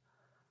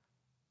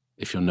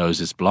 If your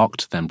nose is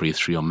blocked, then breathe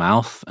through your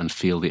mouth and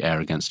feel the air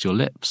against your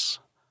lips.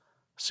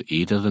 So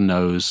either the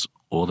nose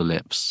or the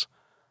lips,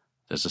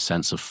 there's a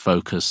sense of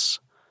focus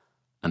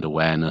and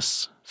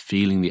awareness,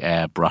 feeling the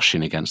air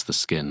brushing against the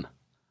skin.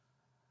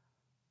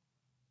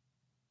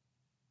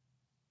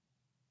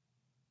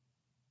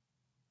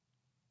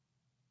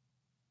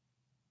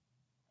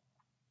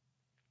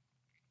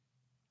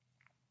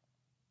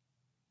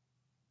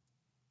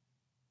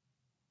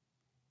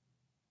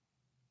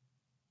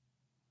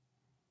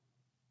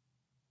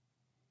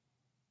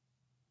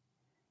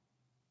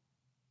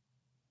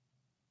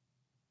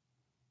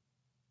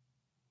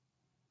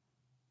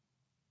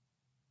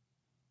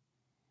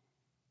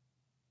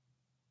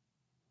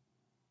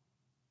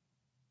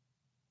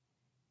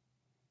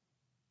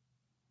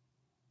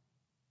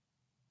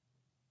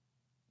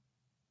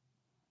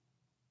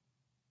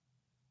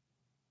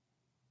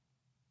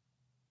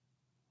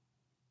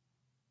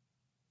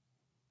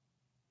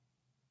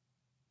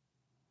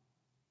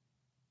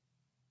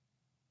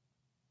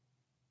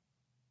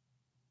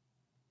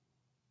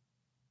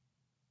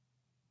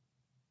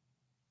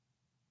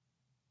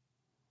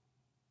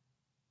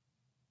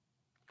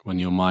 When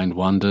your mind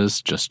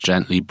wanders, just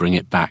gently bring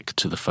it back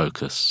to the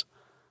focus.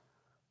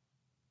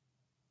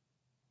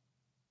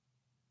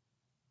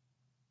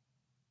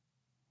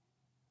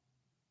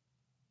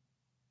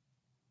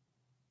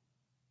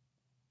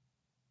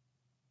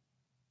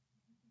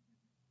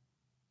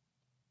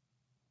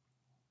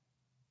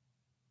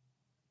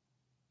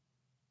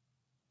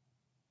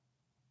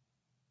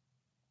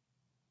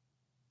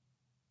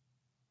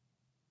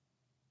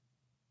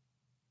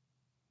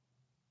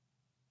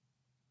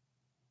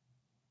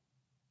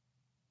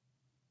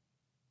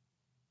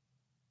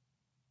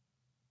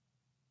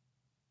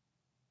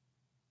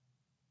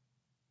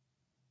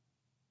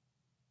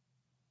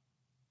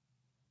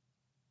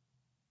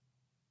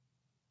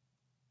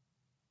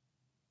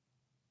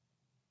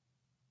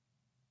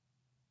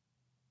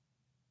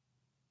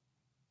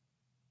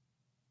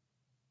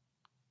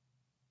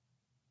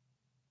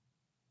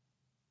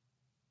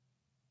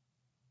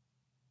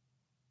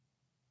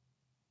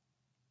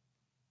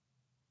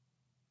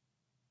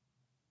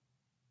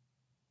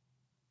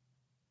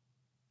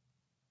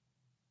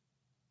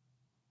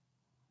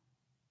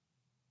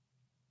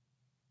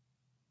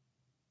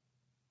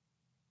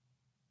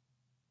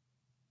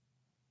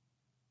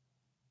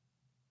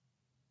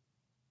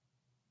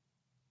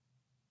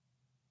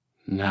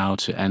 Now,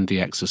 to end the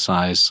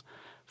exercise,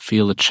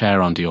 feel the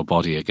chair under your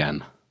body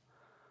again.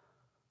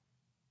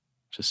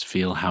 Just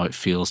feel how it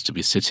feels to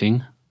be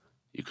sitting.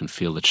 You can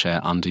feel the chair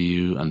under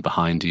you and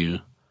behind you.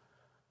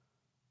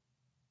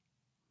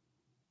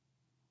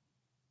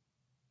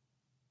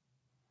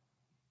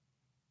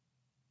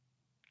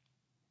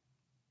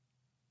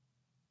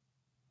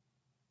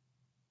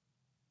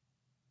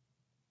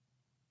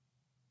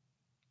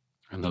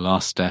 And the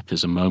last step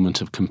is a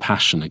moment of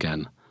compassion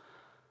again.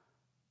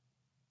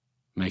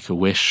 Make a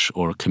wish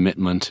or a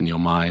commitment in your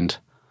mind.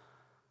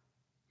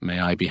 May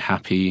I be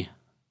happy,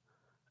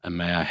 and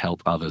may I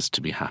help others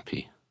to be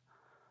happy.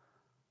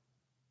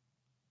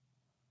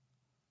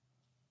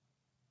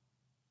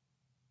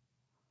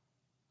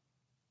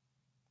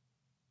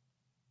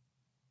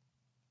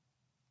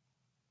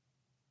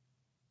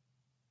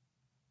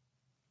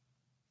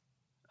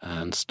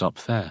 And stop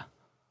there.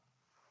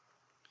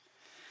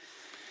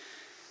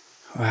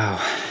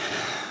 Wow.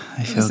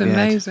 It was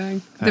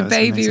amazing. The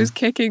baby was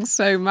kicking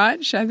so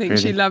much. I think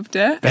she loved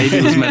it.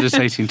 Baby was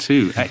meditating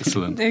too.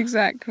 Excellent.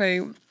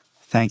 Exactly.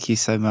 Thank you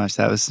so much.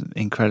 That was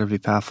incredibly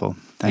powerful.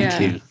 Thank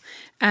you.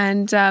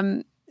 And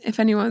if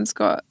anyone's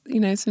got,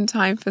 some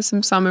time for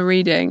some summer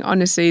reading,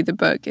 honestly, the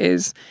book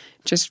is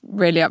just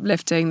really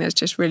uplifting. There's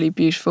just really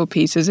beautiful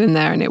pieces in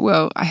there, and it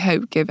will, I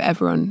hope, give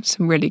everyone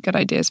some really good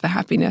ideas for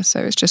happiness. So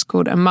it's just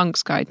called A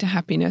Monk's Guide to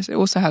Happiness. It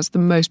also has the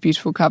most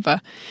beautiful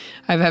cover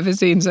I've ever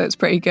seen, so it's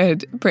pretty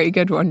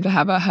good one to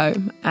have at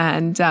home.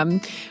 And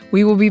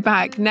we will be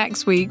back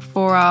next week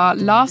for our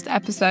last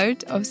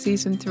episode of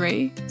season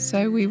 3.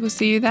 So we will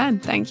see you then.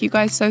 Thank you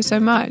guys so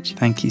much.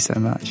 Thank you so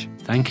much.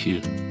 Thank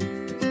you.